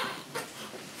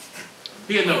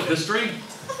 He had no history.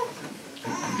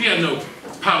 He had no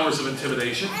powers of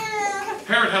intimidation.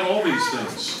 Herod had all these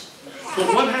things.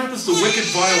 But what happens to wicked,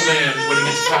 vile man when he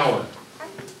gets power?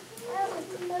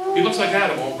 He looks like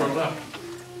Adam, all grown up.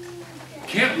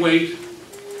 Can't wait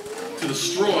to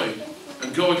destroy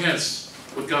and go against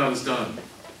what God has done.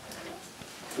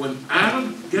 When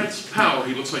Adam gets power,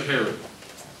 he looks like Herod.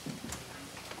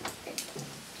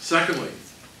 Secondly,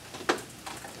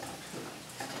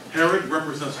 Herod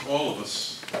represents all of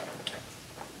us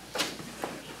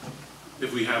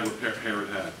if we had what Herod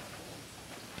had.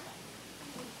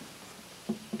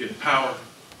 He had power.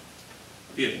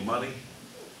 He had money.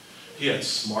 He had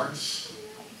smarts.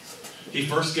 He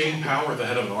first gained power at the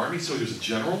head of an army, so he was a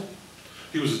general.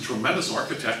 He was a tremendous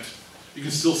architect. You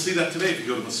can still see that today if you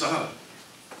go to Masada.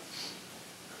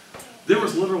 There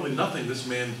was literally nothing this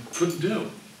man couldn't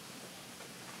do.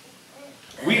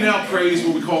 We now praise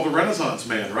what we call the Renaissance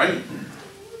man, right?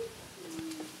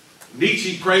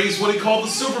 Nietzsche praised what he called the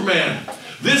Superman.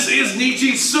 This is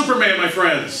Nietzsche's Superman, my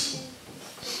friends.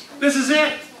 This is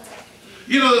it.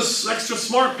 You know, those extra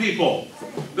smart people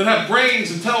that have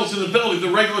brains, intelligence, ability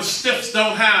the regular stiffs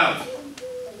don't have.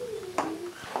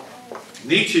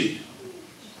 Nietzsche,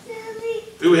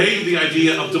 who hated the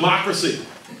idea of democracy,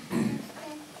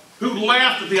 who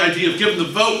laughed at the idea of giving the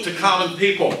vote to common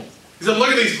people. He said, look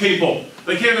at these people.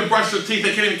 They can't even brush their teeth.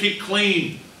 They can't even keep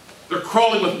clean. They're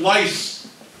crawling with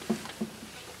lice.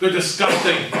 They're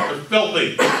disgusting. They're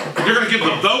filthy. You're going to give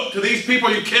the vote to these people?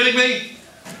 Are you kidding me?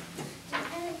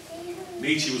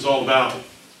 Nietzsche was all about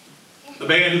the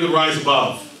man who could rise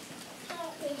above.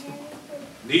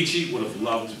 Nietzsche would have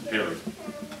loved Herod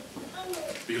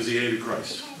because he hated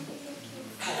Christ.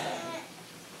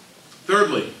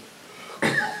 Thirdly,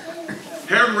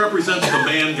 Herod represents the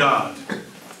man God.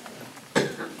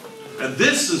 And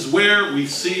this is where we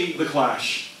see the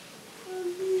clash.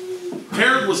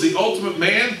 Herod was the ultimate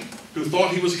man who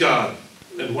thought he was God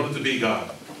and wanted to be God.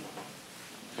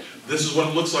 This is what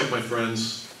it looks like, my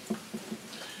friends.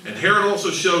 And Herod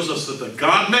also shows us that the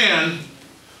God-man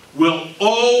will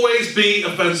always be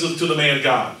offensive to the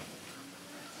man-God.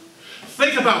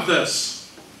 Think about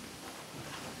this.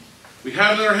 We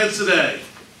have it in our heads today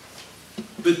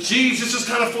that Jesus just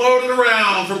kind of floated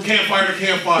around from campfire to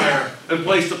campfire and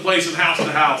place to place and house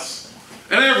to house.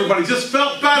 And everybody just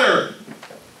felt better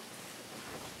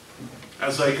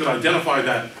as they could identify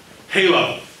that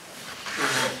halo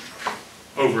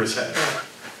over his head.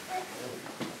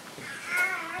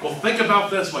 Well, think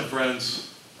about this, my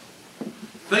friends.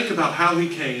 Think about how he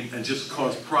came and just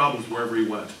caused problems wherever he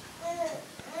went.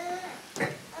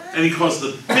 And he caused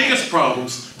the biggest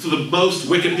problems to the most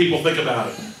wicked people. Think about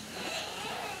it.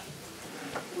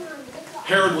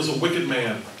 Herod was a wicked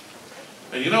man.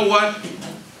 And you know what?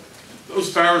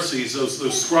 Those Pharisees,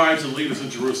 those scribes and leaders in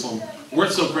Jerusalem,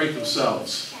 weren't so great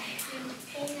themselves.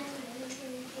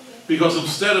 Because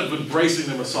instead of embracing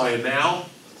the Messiah now,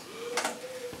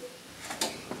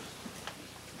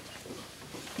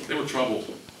 they were troubled.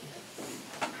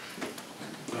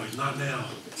 Like, not now.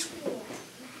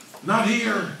 Not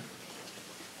here.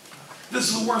 This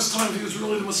is the worst time if he was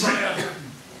really the Messiah.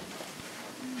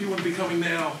 He wouldn't be coming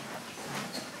now.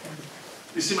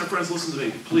 You see, my friends, listen to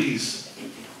me, please.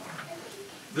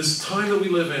 This time that we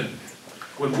live in,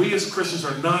 when we as Christians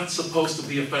are not supposed to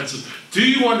be offensive, do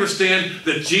you understand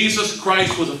that Jesus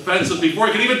Christ was offensive before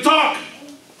he could even talk?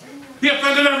 He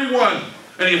offended everyone,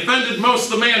 and he offended most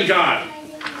of the man God.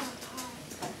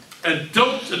 And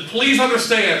please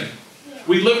understand,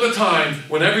 we live in a time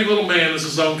when every little man is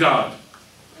his own God.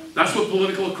 That's what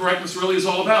political correctness really is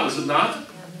all about, is it not?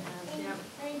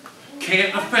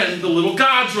 Can't offend the little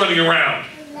gods running around.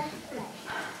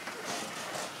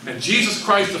 And Jesus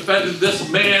Christ offended this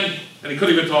man, and he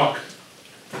couldn't even talk.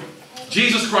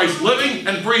 Jesus Christ living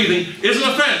and breathing is an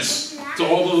offense to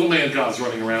all the little man gods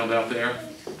running around out there.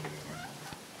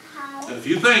 And if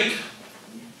you think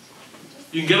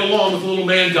you can get along with the little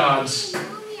man gods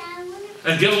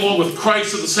and get along with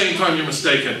Christ at the same time, you're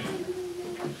mistaken.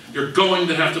 You're going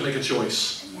to have to make a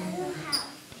choice.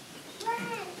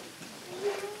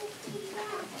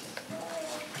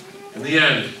 In the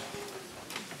end,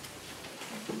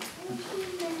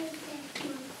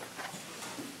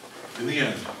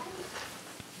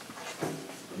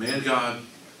 the man God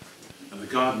and the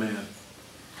God man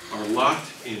are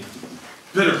locked in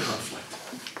bitter conflict.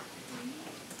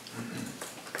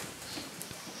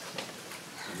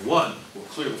 And one will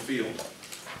clear the field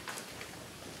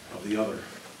of the other.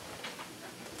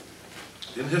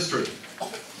 In history,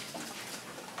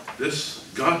 this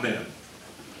God man,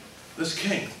 this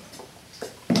king,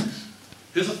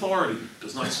 his authority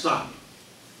does not stop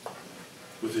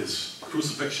with his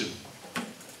crucifixion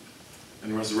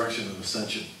and resurrection and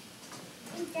ascension.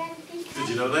 Did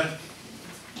you know that?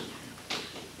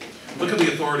 Look at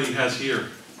the authority he has here.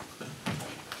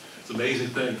 It's an amazing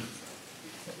thing.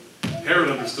 Herod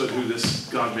understood who this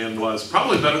God-man was,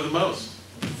 probably better than most.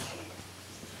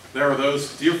 There are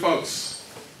those dear folks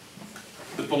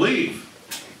that believe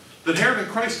that Herod and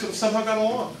Christ could have somehow got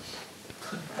along.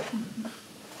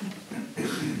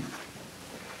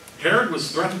 Herod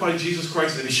was threatened by Jesus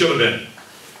Christ, and he should have been.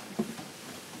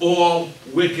 All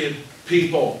wicked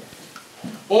people,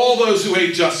 all those who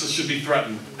hate justice should be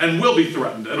threatened, and will be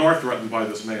threatened, and are threatened by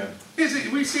this man.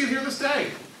 We see it here this day.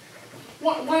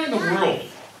 Why in the world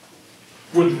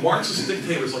would Marxist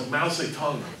dictators like Mao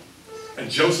Zedong and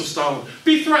Joseph Stalin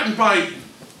be threatened by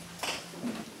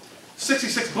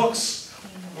 66 books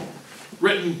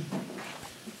written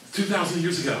 2,000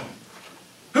 years ago?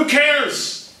 Who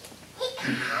cares?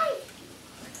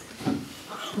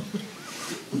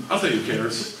 I'll say who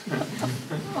cares.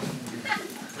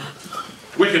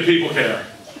 Wicked people care.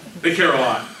 They care a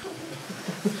lot.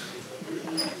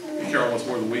 They care almost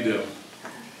more than we do.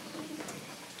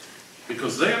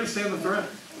 Because they understand the threat.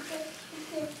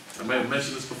 I may have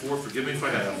mentioned this before, forgive me if I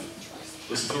have.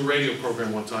 Listened to a radio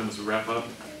program one time as we wrap up.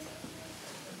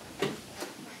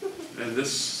 And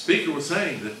this speaker was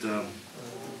saying that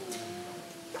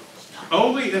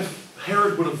only if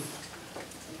Herod would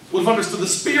have understood the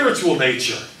spiritual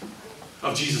nature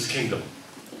of Jesus' kingdom,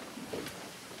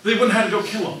 they wouldn't have to go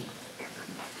kill him.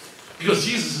 Because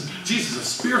Jesus is a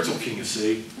spiritual king, you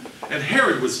see. And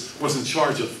Herod was in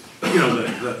charge of,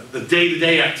 the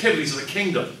day-to-day activities of the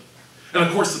kingdom. And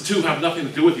of course the two have nothing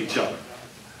to do with each other.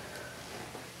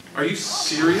 Are you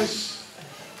serious?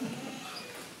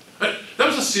 That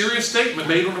was a serious statement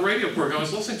made on a radio program I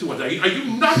was listening to one day. Are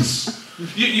you nuts?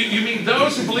 You mean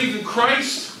those who believed in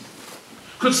Christ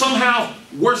could somehow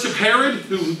worship Herod,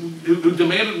 who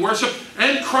demanded worship,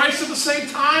 and Christ at the same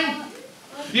time?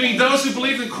 You mean those who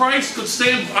believed in Christ could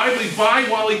stand idly by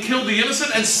while he killed the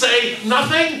innocent and say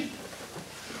nothing?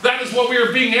 That is what we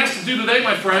are being asked to do today,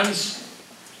 my friends.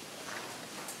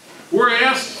 We are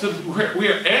asked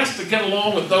to get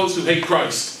along with those who hate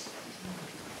Christ.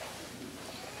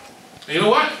 And you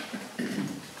know what?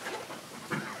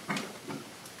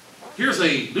 Here's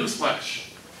a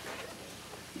newsflash.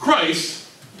 Christ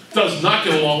does not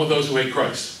get along with those who hate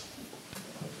Christ.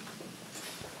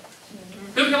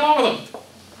 He doesn't get along with them.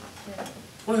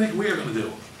 What do you think we are going to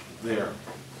do there?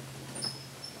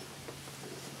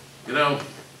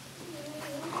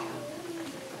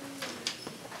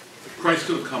 Christ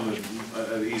could have come at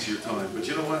an easier time, but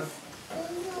you know what?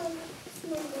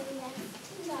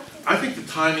 I think the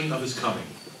timing of his coming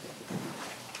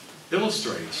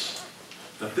illustrates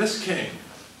that this king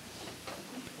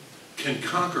can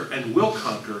conquer and will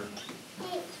conquer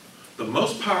the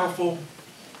most powerful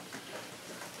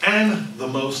and the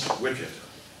most wicked.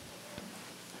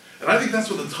 And I think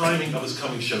that's what the timing of his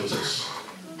coming shows us.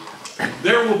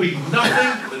 There will be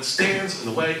nothing that stands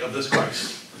in the way of this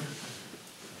Christ.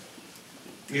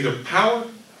 Neither power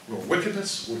nor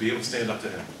wickedness will be able to stand up to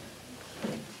him.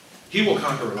 He will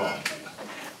conquer it all.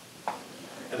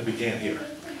 And it began here.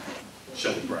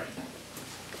 Shall we pray?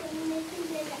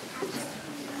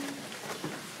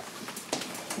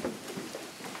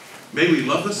 May we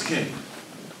love this king.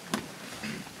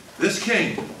 This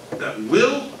king that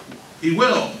he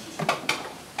will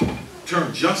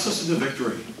turn justice into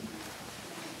victory.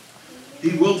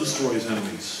 He will destroy his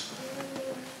enemies.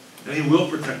 And he will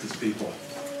protect his people.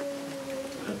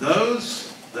 And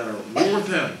those that are war with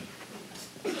him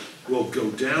will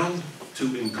go down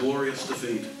to inglorious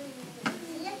defeat.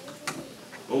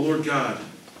 Oh Lord God,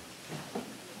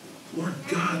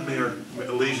 may our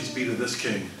allegiance be to this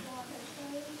king.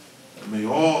 And may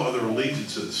all other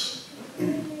allegiances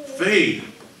fade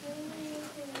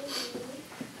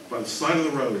by the side of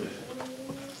the road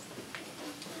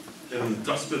and in the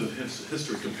dustbin of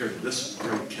history compared to this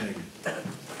great king.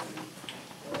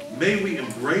 May we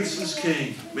embrace this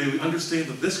king. May we understand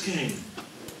that this king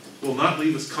will not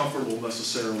leave us comfortable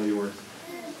necessarily or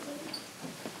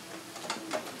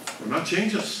not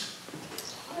change us.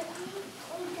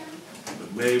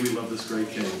 But may we love this great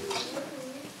king.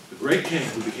 The great king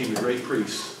who became the great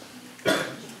priest.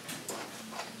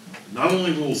 Not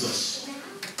only rules us,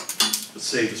 but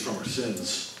saves us from our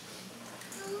sins.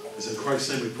 It's in Christ's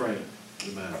name we pray.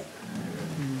 Amen.